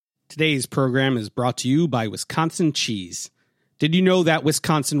Today's program is brought to you by Wisconsin Cheese. Did you know that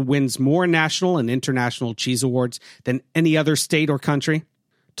Wisconsin wins more national and international cheese awards than any other state or country?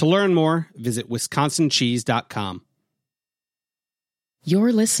 To learn more, visit wisconsincheese.com.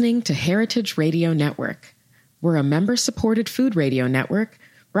 You're listening to Heritage Radio Network. We're a member-supported food radio network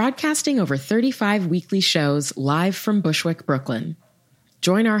broadcasting over 35 weekly shows live from Bushwick, Brooklyn.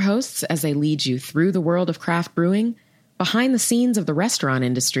 Join our hosts as they lead you through the world of craft brewing, behind the scenes of the restaurant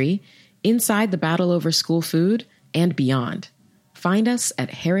industry, inside the battle over school food, and beyond. Find us at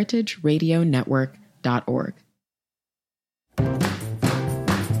heritageradionetwork.org.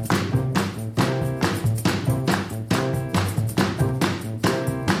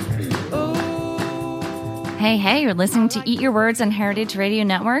 Hey, you're listening to Eat Your Words on Heritage Radio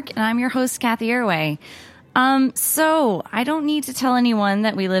Network, and I'm your host, Kathy Airway. So I don't need to tell anyone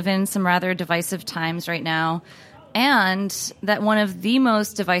that we live in some rather divisive times right now, and that one of the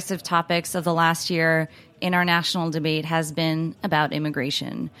most divisive topics of the last year in our national debate has been about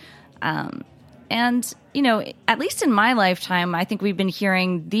immigration. And, you know, at least in my lifetime, I think we've been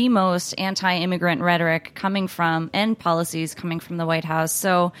hearing the most anti-immigrant rhetoric coming from, and policies coming from the White House.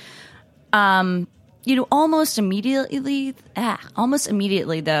 So, you know, almost immediately,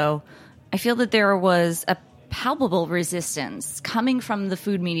 though, I feel that there was a palpable resistance coming from the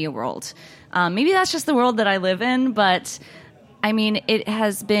food media world. Maybe that's just the world that I live in, but I mean, it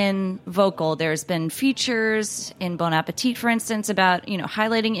has been vocal. There's been features in Bon Appetit, for instance, about, you know,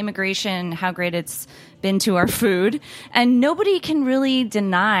 highlighting immigration, how great it's been to our food. And nobody can really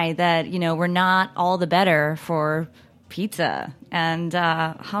deny that, you know, we're not all the better for pizza and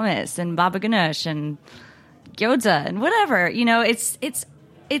hummus and baba ganoush and gyoza and whatever. You know, it's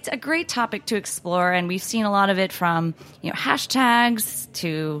a great topic to explore, and we've seen a lot of it from, you know, hashtags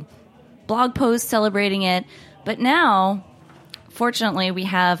to blog posts celebrating it. But now, fortunately, we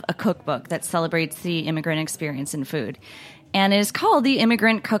have a cookbook that celebrates the immigrant experience in food. And it is called The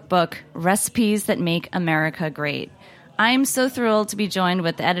Immigrant Cookbook, Recipes That Make America Great. I'm so thrilled to be joined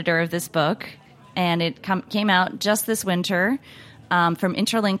with the editor of this book, and it came out just this winter from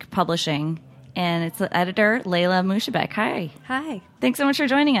Interlink Publishing. And it's the editor, Layla Mushabek. Hi. Hi. Thanks so much for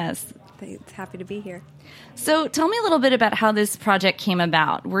joining us. Happy to be here. So tell me a little bit about how this project came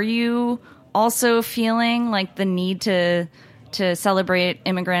about. Were you also feeling like the need to celebrate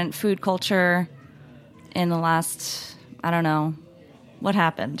immigrant food culture in the last, I don't know, what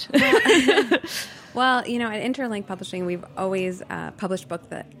happened? Well, you know, at Interlink Publishing, we've always published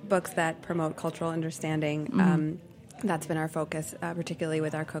books that promote cultural understanding. Mm-hmm. That's been our focus, particularly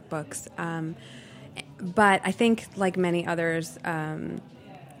with our cookbooks. But I think, like many others, in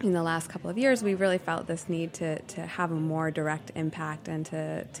the last couple of years, we really felt this need to have a more direct impact and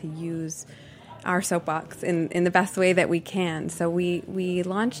to use our soapbox in the best way that we can. So we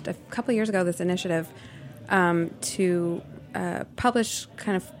launched a couple of years ago this initiative to publish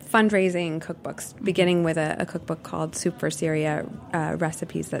kind of fundraising cookbooks, beginning with a cookbook called Soup for Syria,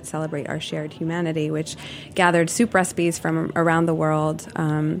 Recipes That Celebrate Our Shared Humanity, which gathered soup recipes from around the world,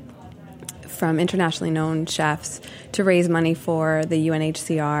 from internationally known chefs, to raise money for the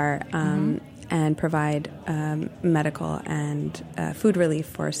UNHCR and provide medical and food relief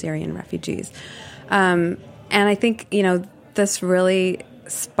for Syrian refugees. And I think, you know, this really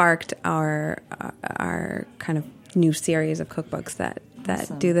sparked our kind of new series of cookbooks that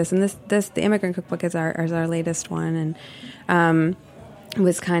awesome. Do this. And this the Immigrant Cookbook is our latest one, and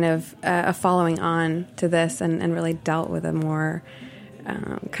was kind of a following on to this, and really dealt with a more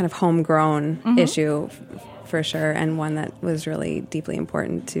kind of homegrown issue for sure, and one that was really deeply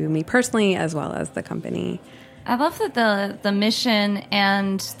important to me personally as well as the company. I love that the mission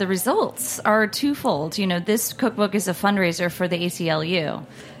and the results are twofold. You know, this cookbook is a fundraiser for the ACLU,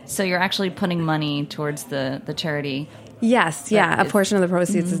 so you're actually putting money towards the charity. Yes, yeah. A portion of the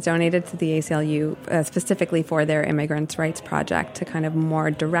proceeds is donated to the ACLU specifically for their Immigrants' Rights Project to kind of more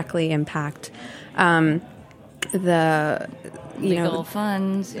directly impact the legal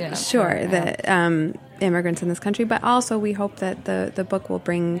funds. Yeah, the immigrants in this country. But also, we hope that the book will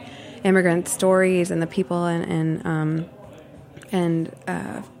bring immigrant stories and the people and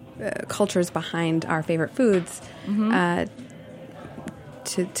cultures behind our favorite foods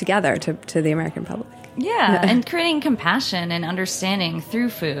together to the American public. Yeah, and creating compassion and understanding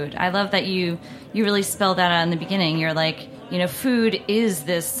through food. I love that you really spelled that out in the beginning. You're like, you know, food is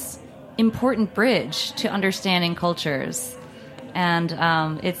this important bridge to understanding cultures, and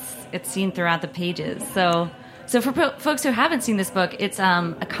it's seen throughout the pages. So for folks who haven't seen this book, it's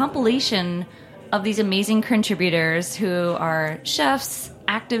a compilation of these amazing contributors who are chefs,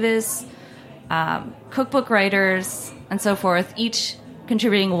 activists, cookbook writers, and so forth, each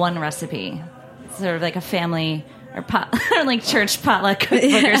contributing one recipe, sort of like a family or or like church potluck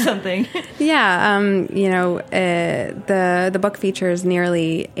cookbook or something. Yeah, the book features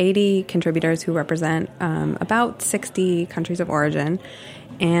nearly 80 contributors who represent about 60 countries of origin.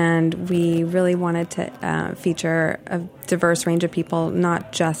 And we really wanted to feature a diverse range of people,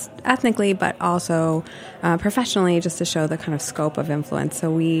 not just ethnically, but also professionally, just to show the kind of scope of influence.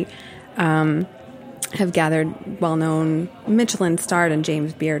 So we have gathered well-known Michelin-starred and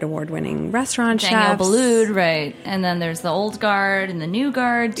James Beard award-winning restaurant Daniel chefs. Boulud, right. And then there's the old guard and the new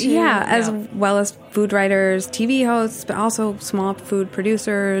guard, too. Yeah, as well as food writers, TV hosts, but also small food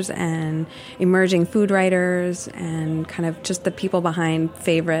producers and emerging food writers and kind of just the people behind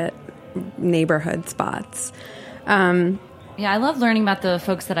favorite neighborhood spots. Yeah, I love learning about the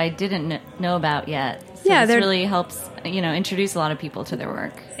folks that I didn't know about yet. So Yeah, this really helps, introduce a lot of people to their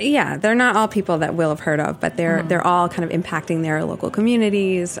work. Yeah, they're not all people that we'll have heard of, but they're all kind of impacting their local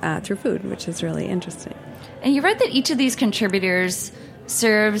communities through food, which is really interesting. And you read that each of these contributors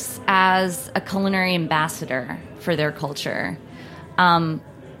serves as a culinary ambassador for their culture.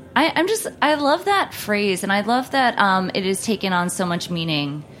 I love that phrase, and I love that it has taken on so much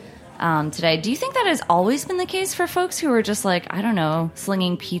meaning today. Do you think that has always been the case for folks who are just like, I don't know,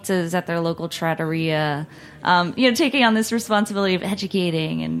 slinging pizzas at their local trattoria, taking on this responsibility of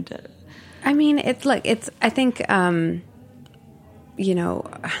educating and... I mean, I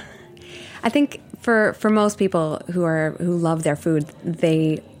think for most people who love their food,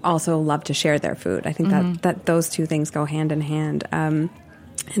 they also love to share their food. I think that those two things go hand in hand. And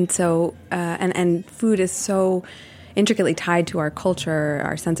so, and food is so intricately tied to our culture,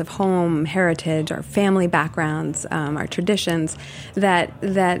 our sense of home, heritage, our family backgrounds, our traditions, that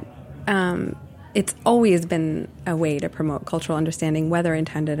it's always been a way to promote cultural understanding, whether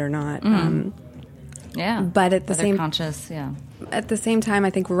intended or not. But at the same conscious, at the same time, I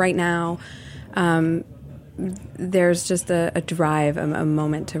think right now there's just a drive, a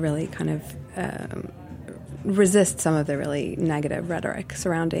moment to really kind of resist some of the really negative rhetoric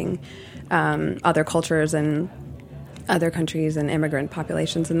surrounding other cultures and other countries and immigrant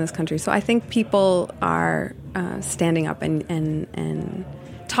populations in this country. So I think people are standing up and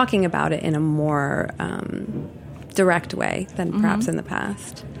talking about it in a more direct way than perhaps in the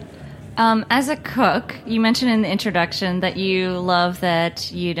past. As a cook, you mentioned in the introduction that you love that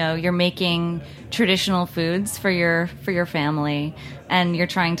you're making traditional foods for your family, and you're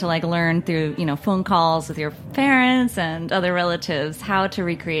trying to learn through phone calls with your parents and other relatives how to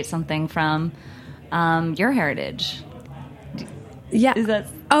recreate something from your heritage. Yeah. Is that?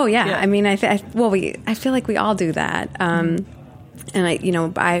 Oh yeah. I mean, I feel like we all do that. And I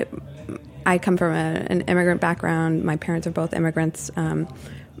come from an immigrant background. My parents are both immigrants.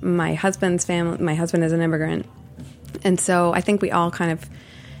 My husband's family. My husband is an immigrant, and so I think we all kind of,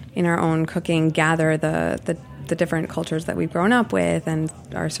 in our own cooking, gather the different cultures that we've grown up with and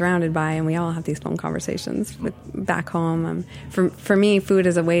are surrounded by, and we all have these phone conversations back home. For me, food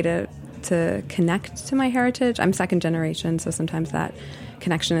is a way to connect to my heritage. I'm second generation, so sometimes that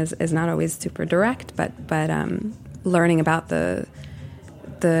connection is not always super direct, but learning about the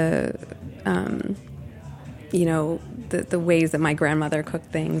ways that my grandmother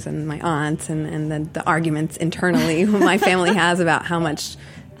cooked things and my aunts and the arguments internally my family has about how much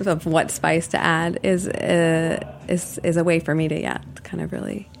of what spice to add is a way for me to kind of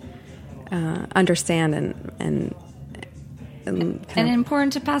really understand and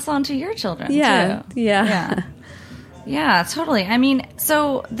important to pass on to your children, too. Yeah, totally. I mean,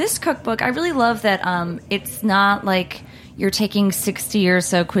 so this cookbook, I really love that it's not like you're taking 60 or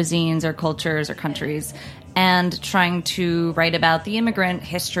so cuisines or cultures or countries and trying to write about the immigrant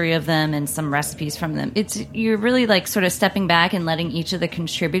history of them and some recipes from them. You're really sort of stepping back and letting each of the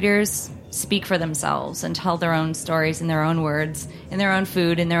contributors speak for themselves and tell their own stories in their own words, in their own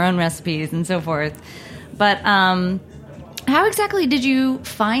food, in their own recipes, and so forth. But how exactly did you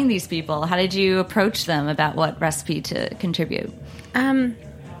find these people? How did you approach them about what recipe to contribute?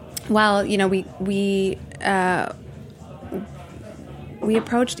 Well, we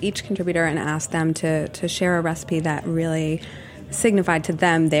approached each contributor and asked them to share a recipe that really signified to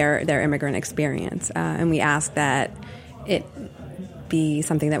them their immigrant experience. And we asked that it be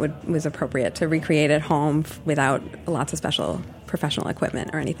something that was appropriate to recreate at home without lots of special professional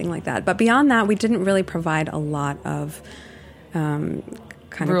equipment or anything like that. But beyond that, we didn't really provide a lot of kind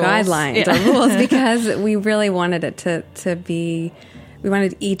rules. Of guidelines or rules because we really wanted it to be, we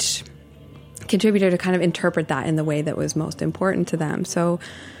wanted each contributor to kind of interpret that in the way that was most important to them. So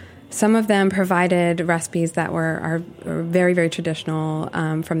some of them provided recipes that are very, very traditional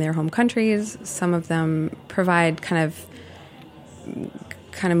from their home countries. Some of them provide kind of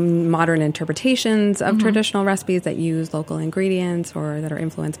kind of modern interpretations of traditional recipes that use local ingredients or that are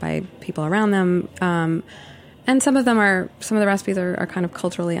influenced by people around them. And some of the recipes are kind of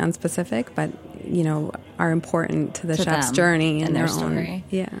culturally unspecific, but, are important to the chef's journey and their story.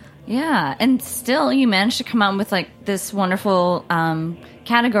 Own. Yeah. And still you managed to come out with like this wonderful,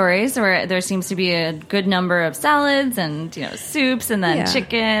 categories where there seems to be a good number of salads and, soups and then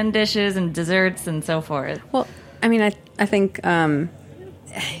chicken dishes and desserts and so forth. Well, I mean, I think,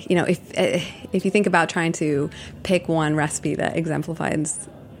 if you think about trying to pick one recipe that exemplifies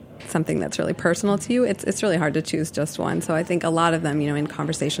something that's really personal to you, it's really hard to choose just one. So I think a lot of them, in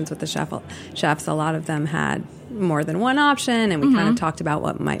conversations with the chefs, a lot of them had more than one option, and we kind of talked about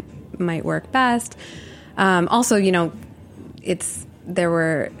what might work best. Also, there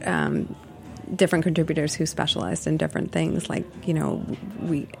were different contributors who specialized in different things. Like, it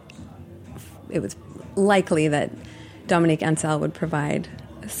was likely that Dominique Ansel would provide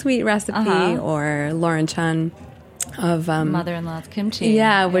a sweet recipe, or Lauren Chun of Mother-in-law's kimchi,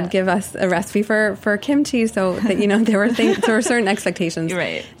 would give us a recipe for kimchi. So that there were certain expectations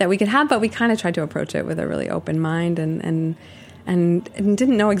that we could have, but we kind of tried to approach it with a really open mind and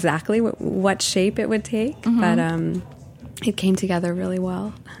didn't know exactly what shape it would take, but it came together really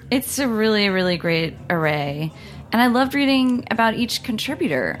well. It's a really, really great array, and I loved reading about each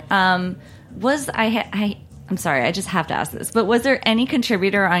contributor. I'm sorry, I just have to ask this, but was there any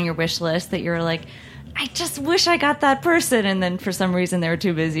contributor on your wish list that you were like, I just wish I got that person, and then for some reason they were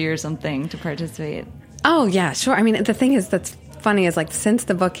too busy or something to participate? Oh, yeah, sure. I mean, the thing is that's funny is, like, since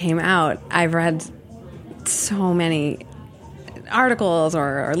the book came out, I've read so many articles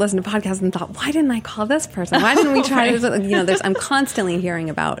or listened to podcasts and thought, why didn't I call this person? Why didn't we try this? I'm constantly hearing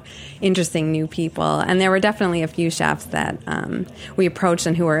about interesting new people, and there were definitely a few chefs that we approached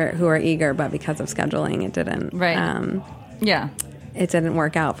and who are eager, but because of scheduling, it didn't. It didn't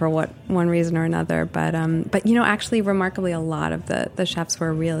work out for one reason or another. But actually, remarkably, a lot of the chefs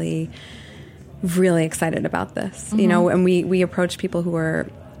were really, really excited about this. And we approached people who were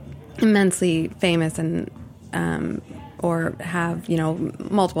immensely famous and or have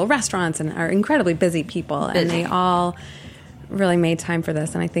multiple restaurants and are incredibly busy people, and they all really made time for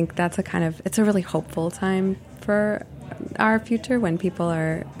this. And I think that's it's a really hopeful time for our future when people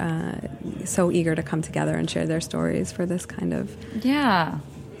are so eager to come together and share their stories for this kind of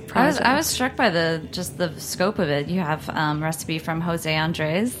project. I was struck by the scope of it. You have recipe from Jose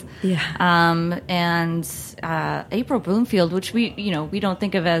Andres, and April Bloomfield, which we don't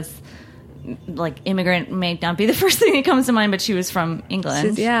think of as, like, immigrant may not be the first thing that comes to mind, but she was from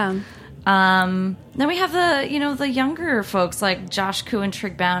England. Then we have the younger folks like Josh Koo and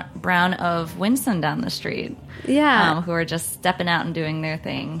Trig Brown of Winston down the street, who are just stepping out and doing their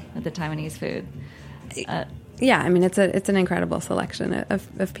thing with the Taiwanese food. I mean, it's an incredible selection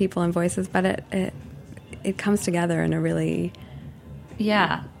of people and voices, but it comes together in a really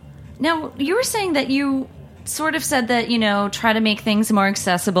Now, you were saying that you sort of said that, try to make things more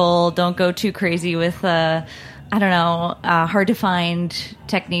accessible. Don't go too crazy with, hard to find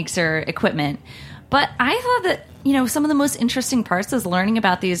techniques or equipment. But I thought that, some of the most interesting parts is learning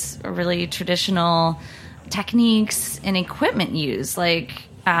about these really traditional techniques and equipment used. Like,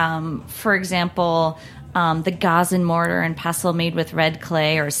 for example, the gazan mortar and pestle made with red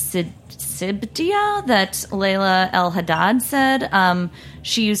clay, or sibdia, that Layla El Haddad said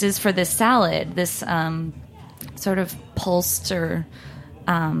she uses for this salad, this sort of pulsed or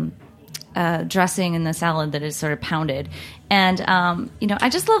dressing in the salad that is sort of pounded. And, I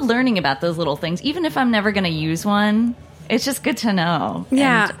just love learning about those little things. Even if I'm never going to use one, it's just good to know.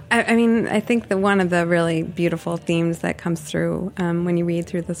 Yeah. I mean, I think that one of the really beautiful themes that comes through when you read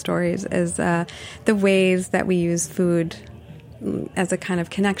through the stories is the ways that we use food as a kind of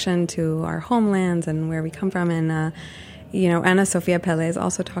connection to our homelands and where we come from. And, Ana Sofia Pelez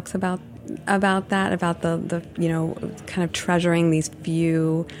also talks about that, about the kind of treasuring these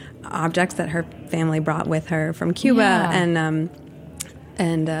few objects that her family brought with her from Cuba.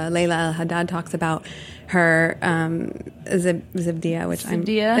 And Layla El Haddad talks about her zibdia, which I'm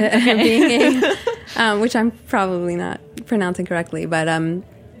being which I'm probably not pronouncing correctly, but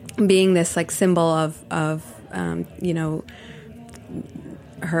being this, like, symbol of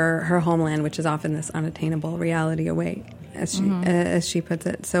her homeland, which is often this unattainable reality away, as she puts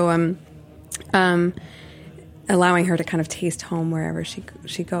it. So allowing her to kind of taste home wherever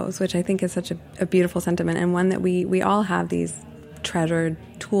she goes, which I think is such a beautiful sentiment, and one that we all have these treasured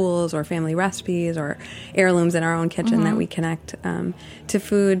tools or family recipes or heirlooms in our own kitchen that we connect to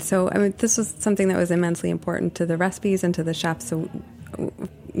food. So, I mean, this was something that was immensely important to the recipes and to the chefs. So,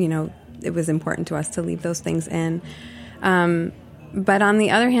 it was important to us to leave those things in. But on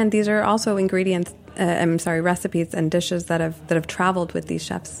the other hand, these are also recipes and dishes that have traveled with these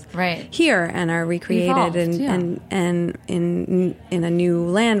chefs here and are recreated and in a new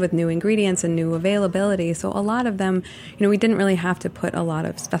land with new ingredients and new availability. So a lot of them, we didn't really have to put a lot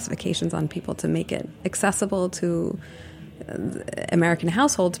of specifications on people to make it accessible to American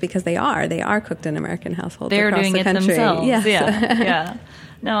households, because they are cooked in American households. They're across doing the it country. themselves. Yes. Yeah.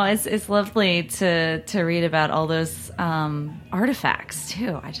 No, it's lovely to read about all those artifacts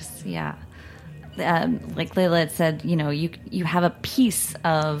too. Like Layla had said, you have a piece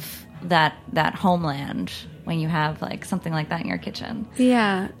of that homeland when you have like something like that in your kitchen.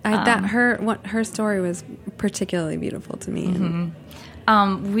 Yeah, her story was particularly beautiful to me. Mm-hmm.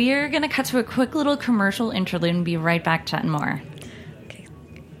 We're gonna cut to a quick little commercial interlude and be right back chatting more.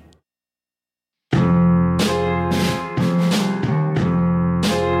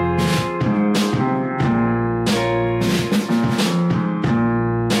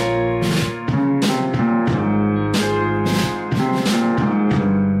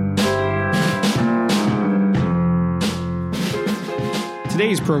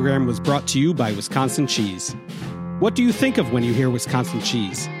 Today's program was brought to you by Wisconsin Cheese. What do you think of when you hear Wisconsin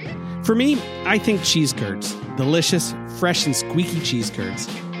cheese? For me, I think cheese curds. Delicious, fresh and squeaky cheese curds.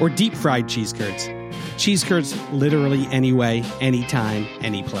 Or deep-fried cheese curds. Cheese curds literally any way, anytime,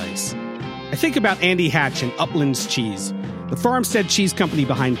 any place. I think about Andy Hatch and Uplands Cheese, the farmstead cheese company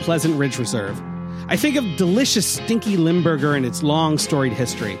behind Pleasant Ridge Reserve. I think of delicious stinky Limburger and its long storied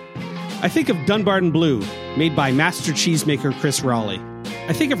history. I think of Dunbarton Blue, made by master cheesemaker Chris Raleigh.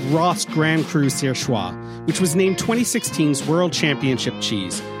 I think of Ross Grand Cru Surchoix, which was named 2016's World Championship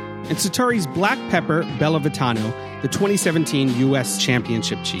cheese, and Sartori's Black Pepper Bella Vitano, the 2017 U.S.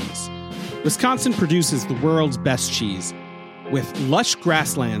 Championship cheese. Wisconsin produces the world's best cheese, with lush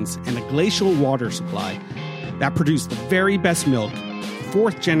grasslands and a glacial water supply that produce the very best milk.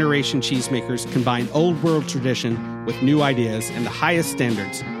 Fourth-generation cheesemakers combine old-world tradition with new ideas and the highest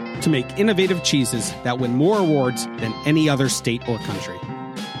standards to make innovative cheeses that win more awards than any other state or country.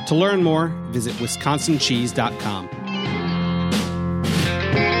 To learn more, visit wisconsincheese.com.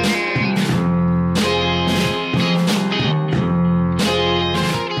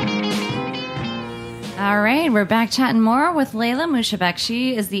 All right, we're back chatting more with Layla Mushabek.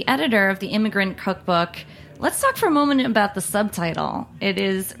 She is the editor of the Immigrant Cookbook. Let's talk for a moment about the subtitle. It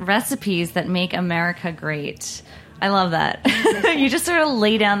is Recipes That Make America Great. I love that. You just sort of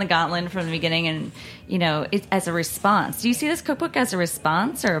lay down the gauntlet from the beginning and, it, as a response. Do you see this cookbook as a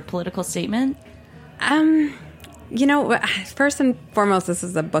response or a political statement? First and foremost, this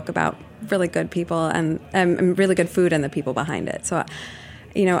is a book about really good people and really good food and the people behind it. So,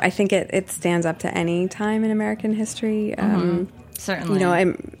 I think it stands up to any time in American history.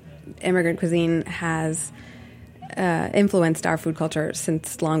 Certainly. Immigrant cuisine has influenced our food culture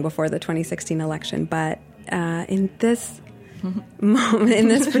since long before the 2016 election, but in this moment, in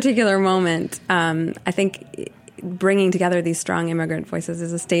this particular moment, I think bringing together these strong immigrant voices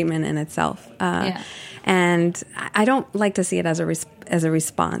is a statement in itself. And I don't like to see it as a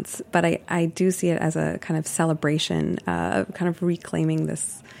response, but I do see it as a kind of celebration, kind of reclaiming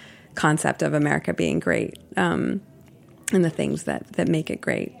this concept of America being great, and the things that make it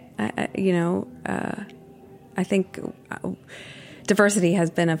great. I think diversity has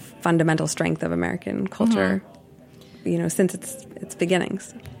been a fundamental strength of American culture, since its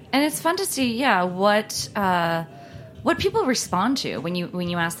beginnings. And it's fun to see, what people respond to when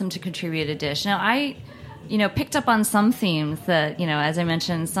you ask them to contribute a dish. Now, I, picked up on some themes that, as I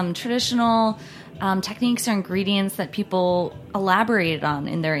mentioned, some traditional techniques or ingredients that people elaborated on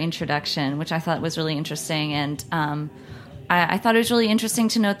in their introduction, which I thought was really interesting. And I thought it was really interesting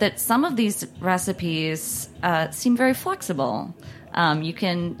to note that some of these recipes seem very flexible. You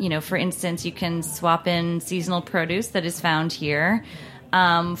can, for instance, you can swap in seasonal produce that is found here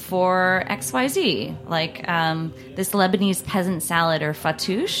for XYZ, like this Lebanese peasant salad or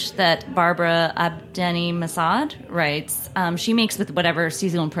fattoush that Barbara Abdeni Masad writes. She makes with whatever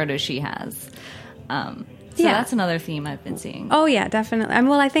seasonal produce she has. That's another theme I've been seeing. Oh yeah, definitely.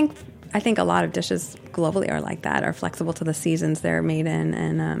 I think a lot of dishes globally are like that, are flexible to the seasons they're made in,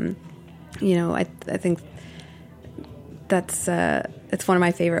 and I think that's it's one of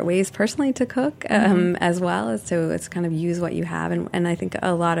my favorite ways personally to cook, as well, is to kind of use what you have, and I think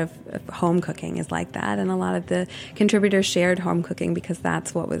a lot of home cooking is like that, and a lot of the contributors shared home cooking because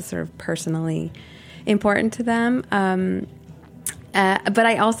that's what was sort of personally important to them. But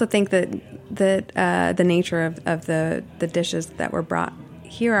I also think that the nature of the dishes that were brought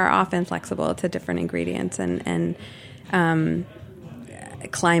here are often flexible to different ingredients and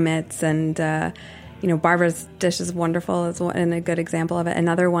climates, and Barbara's dish is wonderful and a good example of it.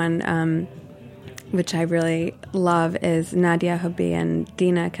 Another one, which I really love, is Nadia Hubbi and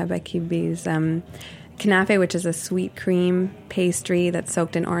Dina Kabakibi's kanafe, which is a sweet cream pastry that's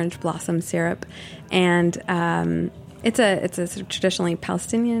soaked in orange blossom syrup. And it's a traditionally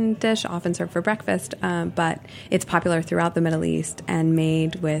Palestinian dish, often served for breakfast, but it's popular throughout the Middle East and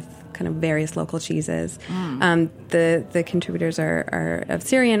made with kind of various local cheeses. The contributors are of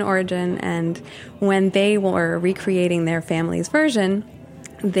Syrian origin, and when they were recreating their family's version,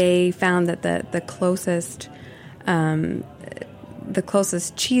 they found that the closest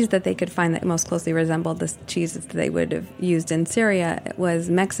cheese that they could find that most closely resembled the cheeses that they would have used in Syria was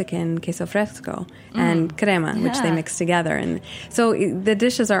Mexican queso fresco and crema, which they mixed together. And so the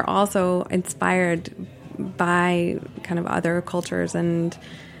dishes are also inspired by kind of other cultures and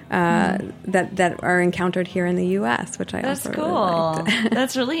that are encountered here in the U.S., which I That's also cool. really liked.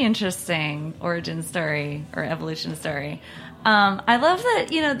 That's really interesting origin story or evolution story. I love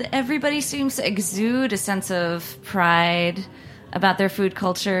that, everybody seems to exude a sense of pride about their food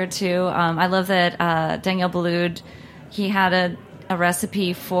culture, too. I love that Daniel Boulud, he had a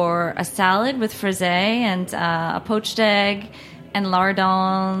recipe for a salad with frisée and a poached egg and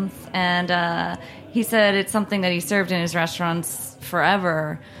lardons, and he said it's something that he served in his restaurants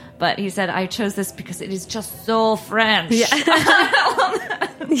forever. But he said, I chose this because it is just so French. Yeah.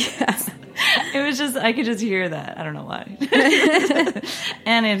 Yes. It was just, I could just hear that. I don't know why.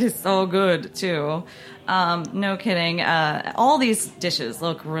 And it is so good, too. No kidding. All these dishes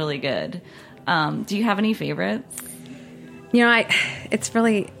look really good. Do you have any favorites? It's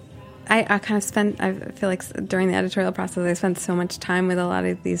really, I kind of I feel like during the editorial process, I spent so much time with a lot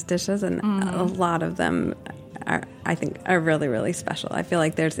of these dishes, and a lot of them I think are really, really special. I feel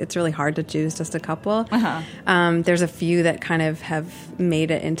like it's really hard to choose just a couple. There's a few that kind of have made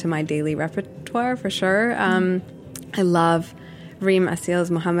it into my daily repertoire for sure. I love Reem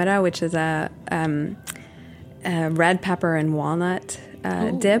Asil's Muhammara, which is a red pepper and walnut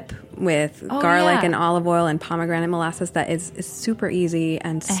dip with garlic and olive oil and pomegranate molasses that is super easy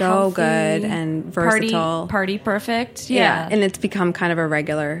and so healthy, good and versatile. Party perfect. Yeah. And it's become kind of a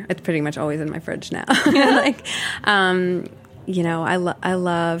regular, it's pretty much always in my fridge now. I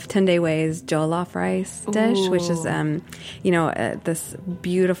love Tunde Wei's jollof rice dish, which is, this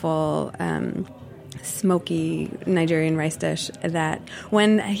beautiful smoky Nigerian rice dish that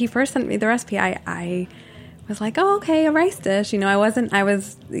when he first sent me the recipe, I was like, oh, okay, a rice dish. I was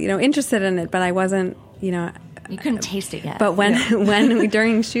interested in it, but I wasn't, You couldn't taste it yet. But when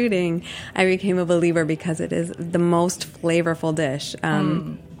during shooting, I became a believer because it is the most flavorful dish.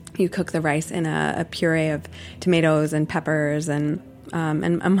 You cook the rice in a puree of tomatoes and peppers, and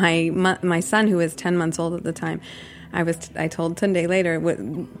my son, who was 10 months old at the time, I told Tunde later,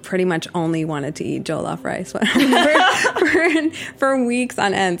 pretty much only wanted to eat jollof rice for weeks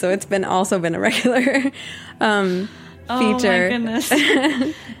on end. So it's also been a regular feature. Oh my goodness.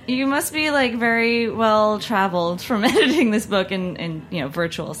 You must be very well traveled from editing this book in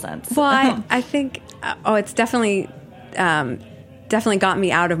virtual sense. Well, I think it's definitely got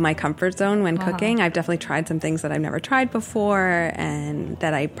me out of my comfort zone when cooking. I've definitely tried some things that I've never tried before, and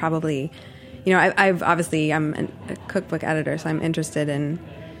that I probably, I'm a cookbook editor, so I'm interested in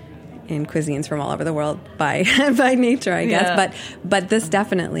cuisines from all over the world by nature, I guess. Yeah. But this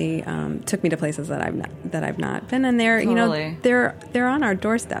definitely took me to places that I've not been, and they're totally. they're on our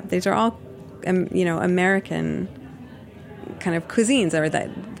doorstep. These are all American kind of cuisines, or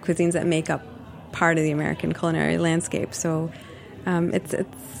cuisines that make up part of the American culinary landscape. So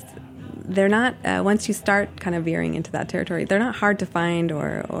they're not once you start kind of veering into that territory, they're not hard to find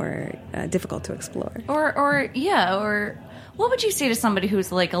or difficult to explore. Or what would you say to somebody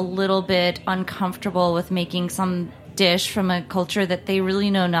who's a little bit uncomfortable with making some dish from a culture that they really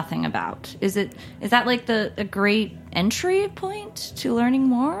know nothing about? Is that a great entry point to learning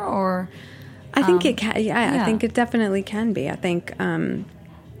more? Or I think it can. I think it definitely can be. I think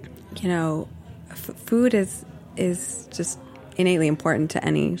food is just innately important to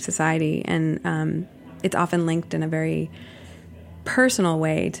any society, and it's often linked in a very personal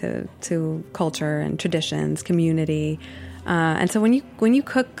way to culture and traditions, community. And so when you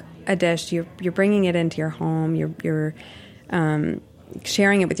cook a dish, you're bringing it into your home. You're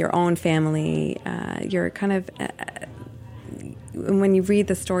sharing it with your own family. You're kind of when you read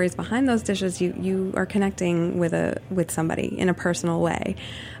the stories behind those dishes, you are connecting with somebody in a personal way.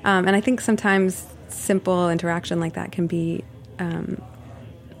 And I think sometimes simple interaction like that can be a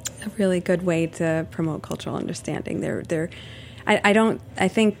really good way to promote cultural understanding. I don't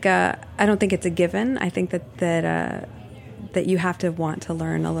think it's a given. I think that you have to want to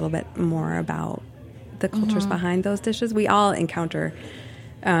learn a little bit more about the cultures behind those dishes. We all encounter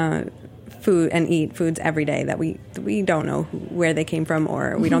food and eat foods every day that we don't know where they came from,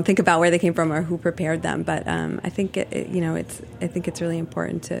 or we don't think about where they came from or who prepared them. But I think it's really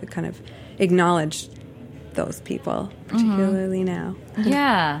important to kind of acknowledge those people, particularly now.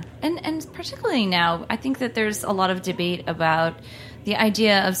 Yeah, and particularly now, I think that there's a lot of debate about the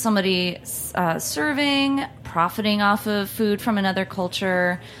idea of somebody serving, profiting off of food from another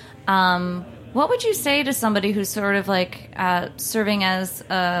culture. What would you say to somebody who's sort of like serving as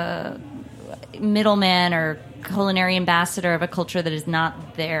a middleman or culinary ambassador of a culture that is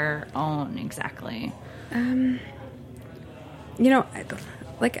not their own exactly?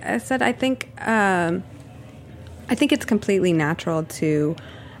 Like I said, I think it's completely natural to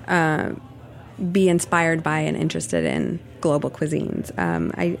be inspired by and interested in global cuisines.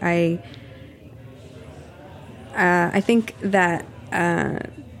 I think that.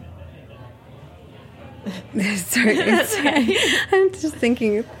 Sorry, I'm just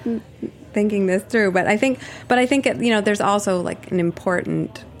thinking this through, but I think there's also like an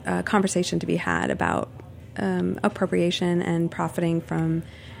important conversation to be had about appropriation and profiting from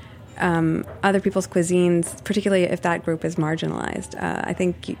other people's cuisines, particularly if that group is marginalized. I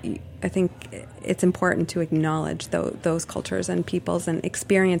think it's important to acknowledge those cultures and peoples and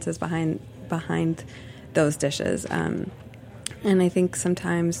experiences behind those dishes. And I think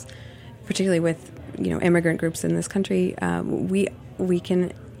sometimes, particularly with immigrant groups in this country, we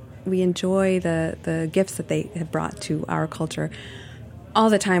enjoy the gifts that they have brought to our culture all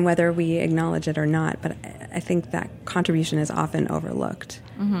the time, whether we acknowledge it or not. But I think that contribution is often overlooked.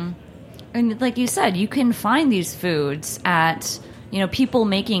 Mm-hmm. And like you said, you can find these foods at, people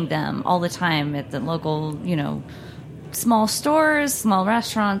making them all the time at the local, small stores, small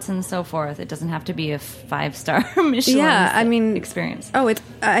restaurants, and so forth. It doesn't have to be a 5-star Michelin experience.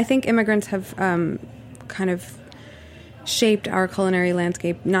 I think immigrants have kind of shaped our culinary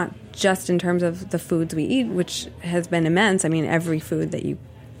landscape, not just in terms of the foods we eat, which has been immense. I mean, every food that you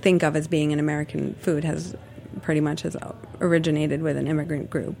think of as being an American food has originated with an immigrant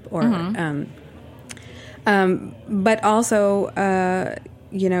group, or but also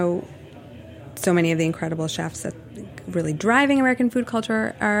so many of the incredible chefs that really driving American food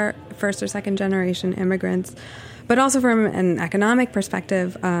culture are first or second generation immigrants. But also from an economic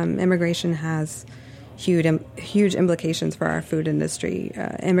perspective, immigration has huge implications for our food industry.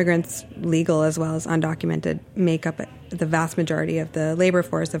 Immigrants, legal as well as undocumented, make up the vast majority of the labor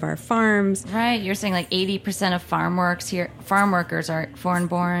force of our farms. Right, you're saying like 80% of farm workers are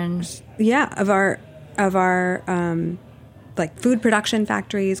foreign-born. Yeah, of our like food production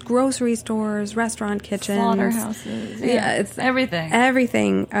factories, grocery stores, restaurant kitchens, slaughterhouses. Yeah, it's everything.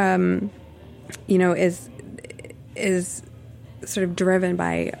 Everything, is sort of driven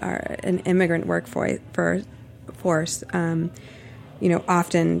by an immigrant workforce.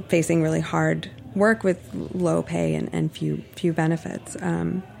 Often facing really hard work with low pay and few benefits.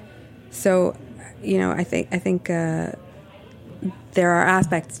 I think there are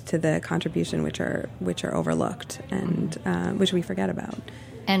aspects to the contribution which are overlooked and which we forget about.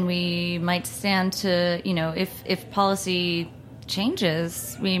 And we might stand to, if policy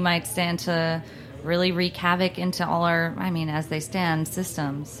changes, we might stand to really wreak havoc into all our, as they stand,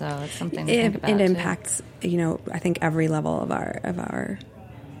 systems. So it's something to think about. It impacts, I think every level of our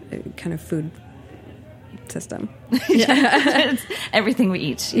kind of food system. It's everything we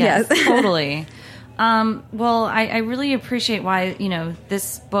eat. Yes. Totally. Well, I really appreciate why,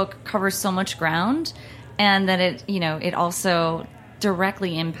 this book covers so much ground, and that it also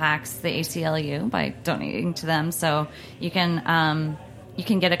directly impacts the ACLU by donating to them. So you can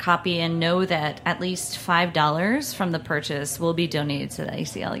get a copy and know that at least $5 from the purchase will be donated to the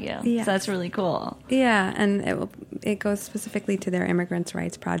ACLU. Yes. So that's really cool. Yeah, and it goes specifically to their Immigrants'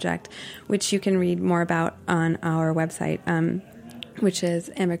 Rights Project, which you can read more about on our website, which is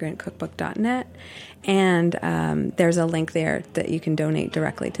immigrantcookbook.net. And there's a link there that you can donate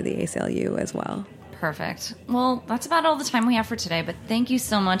directly to the ACLU as well. Perfect. Well, that's about all the time we have for today, but thank you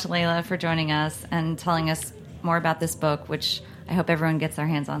so much, Layla, for joining us and telling us more about this book, which I hope everyone gets their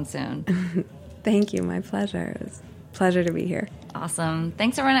hands on soon. Thank you. My pleasure. It was a pleasure to be here. Awesome.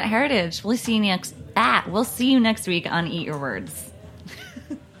 Thanks, everyone at Heritage. We'll see you next week on Eat Your Words.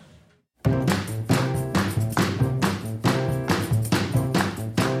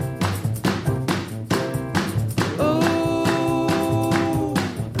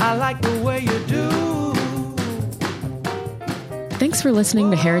 I like the way you do. Thanks for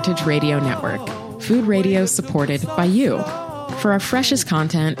listening to Heritage Radio Network, food radio supported by you. For our freshest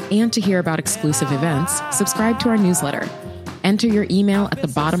content and to hear about exclusive events, subscribe to our newsletter. Enter your email at the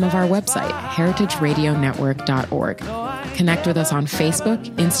bottom of our website, heritageradionetwork.org. Connect with us on Facebook,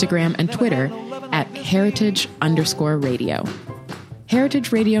 Instagram, and Twitter at heritage_radio.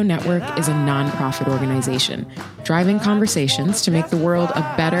 Heritage Radio Network is a nonprofit organization driving conversations to make the world a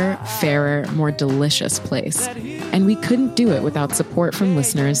better, fairer, more delicious place. And we couldn't do it without support from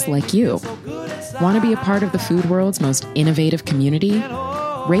listeners like you. Want to be a part of the food world's most innovative community?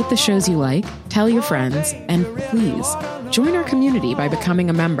 Rate the shows you like, tell your friends, and please join our community by becoming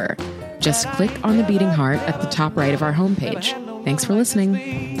a member. Just click on the beating heart at the top right of our homepage. Thanks for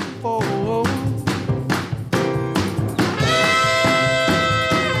listening.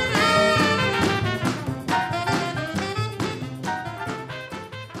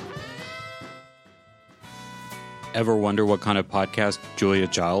 Ever wonder what kind of podcast Julia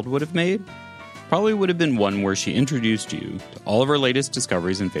Child would have made? Probably would have been one where she introduced you to all of her latest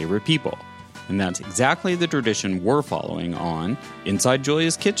discoveries and favorite people. And that's exactly the tradition we're following on Inside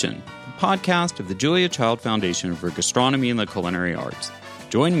Julia's Kitchen, the podcast of the Julia Child Foundation for Gastronomy and the Culinary Arts.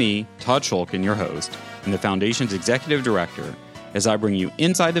 Join me, Todd Shulkin, your host, and the Foundation's executive director, as I bring you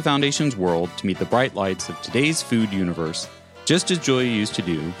inside the Foundation's world to meet the bright lights of today's food universe, just as Julia used to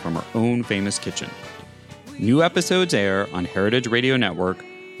do from her own famous kitchen. New episodes air on Heritage Radio Network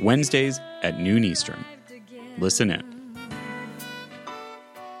Wednesdays at noon Eastern. Listen in.